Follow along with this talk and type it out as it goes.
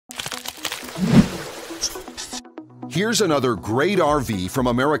Here's another great RV from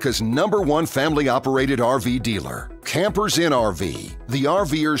America's #1 family-operated RV dealer, Campers Inn RV, the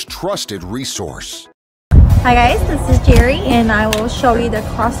RVer's trusted resource. Hi guys, this is Jerry and I will show you the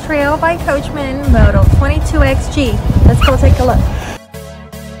Cross Trail by Coachmen model 22XG. Let's go take a look.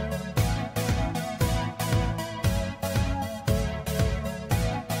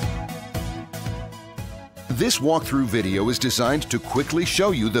 This walkthrough video is designed to quickly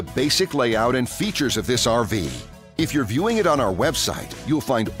show you the basic layout and features of this RV. If you're viewing it on our website, you'll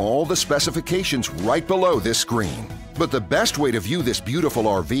find all the specifications right below this screen. But the best way to view this beautiful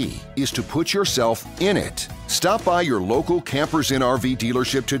RV is to put yourself in it. Stop by your local Campers Inn RV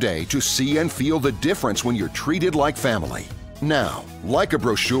dealership today to see and feel the difference when you're treated like family. Now, like a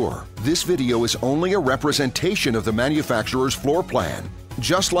brochure, this video is only a representation of the manufacturer's floor plan.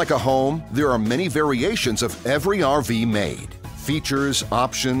 Just like a home, there are many variations of every RV made. Features,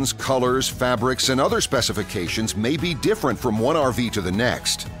 options, colors, fabrics, and other specifications may be different from one RV to the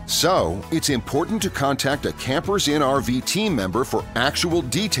next. So, it's important to contact a Campers Inn RV team member for actual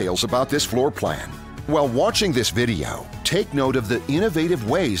details about this floor plan. While watching this video, take note of the innovative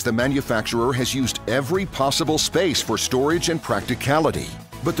ways the manufacturer has used every possible space for storage and practicality.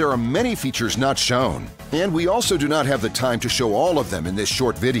 But there are many features not shown, and we also do not have the time to show all of them in this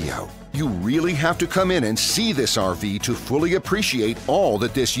short video. You really have to come in and see this RV to fully appreciate all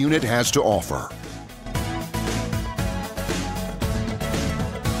that this unit has to offer.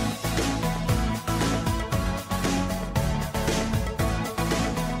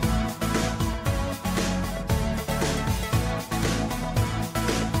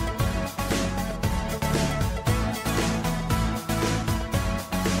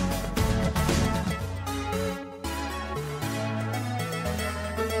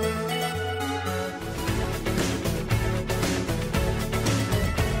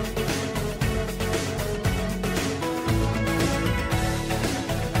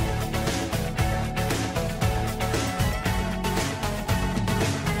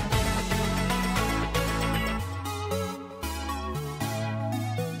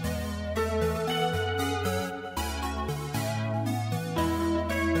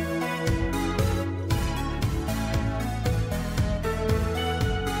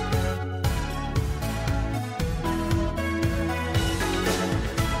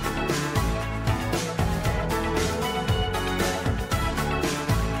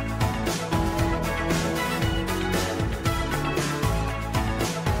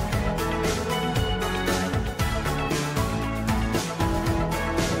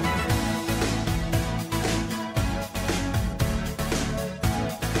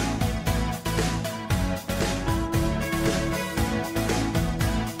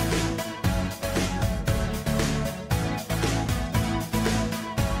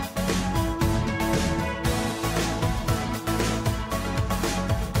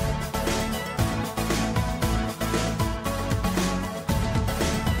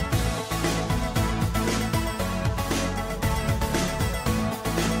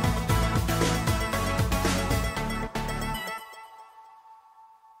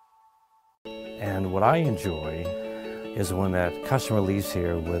 And what I enjoy is when that customer leaves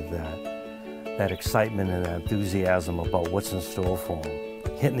here with that excitement and that enthusiasm about what's in store for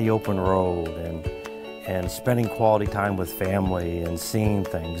them. Hitting the open road and spending quality time with family and seeing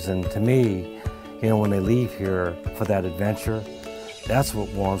things. And to me, you know, when they leave here for that adventure, that's what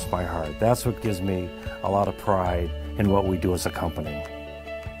warms my heart. That's what gives me a lot of pride in what we do as a company.